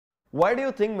Why do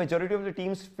you think majority of the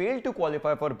teams failed to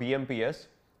qualify for BMPS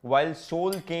while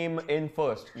SouL came in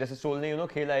first? जैसे SouL ने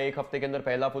खेला एक हफ्ते के अंदर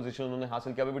पहला पोजीशन उन्होंने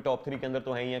हासिल किया, अभी भी टॉप 3 के अंदर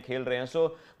तो हैं ही हैं, खेल रहे हैं. So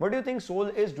what do you think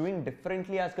SouL is doing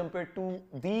differently as compared to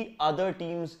the other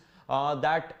teams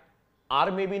that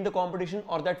are maybe in the competition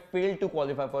or that failed to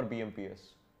qualify for BMPS?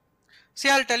 See,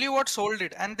 I'll tell you what SouL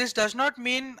did, and this does not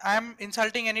mean I'm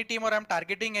insulting any team or I'm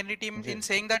targeting any team in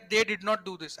saying that they did not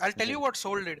do this. I'll tell you what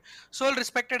SouL did. SouL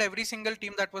respected every single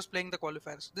team that was playing the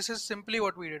qualifiers. This is simply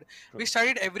what we did. We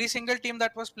studied every single team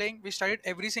that was playing. We studied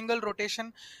every single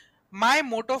rotation. My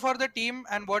motto for the team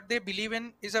and what they believe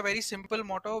in is a very simple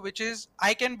motto, which is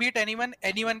I can beat anyone,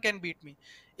 anyone can beat me.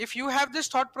 If you have this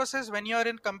thought process when you are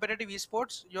in competitive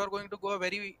esports, you're going to go a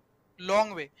very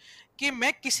long way कि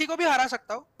मैं किसी को भी हरा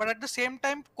सकता हूँ, but at the same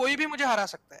time कोई भी मुझे हरा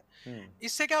सकता है.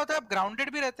 इससे क्या होता है, आप ग्राउंडेड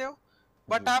भी रहते हो,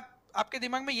 बट आपके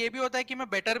दिमाग में ये भी होता है कि मैं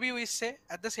बेटर भी हूँ इससे.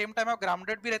 एट द सेम टाइम आप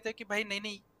ग्राउंडेड भी रहते हो कि भाई नहीं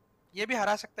नहीं ये भी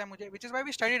हरा सकता है मुझे. Which is why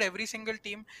we studied every single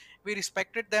team, we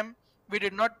respected them, we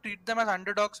did not treat them as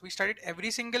underdogs. We studied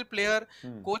every single player.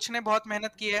 Coach ने बहुत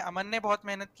मेहनत की है, अमन ने बहुत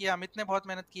मेहनत की है, अमित ने बहुत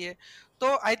मेहनत की है.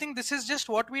 तो I think this is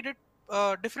just what we did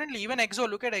differently. Even EXO,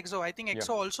 look at EXO. I think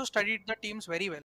EXO also studied the teams very well.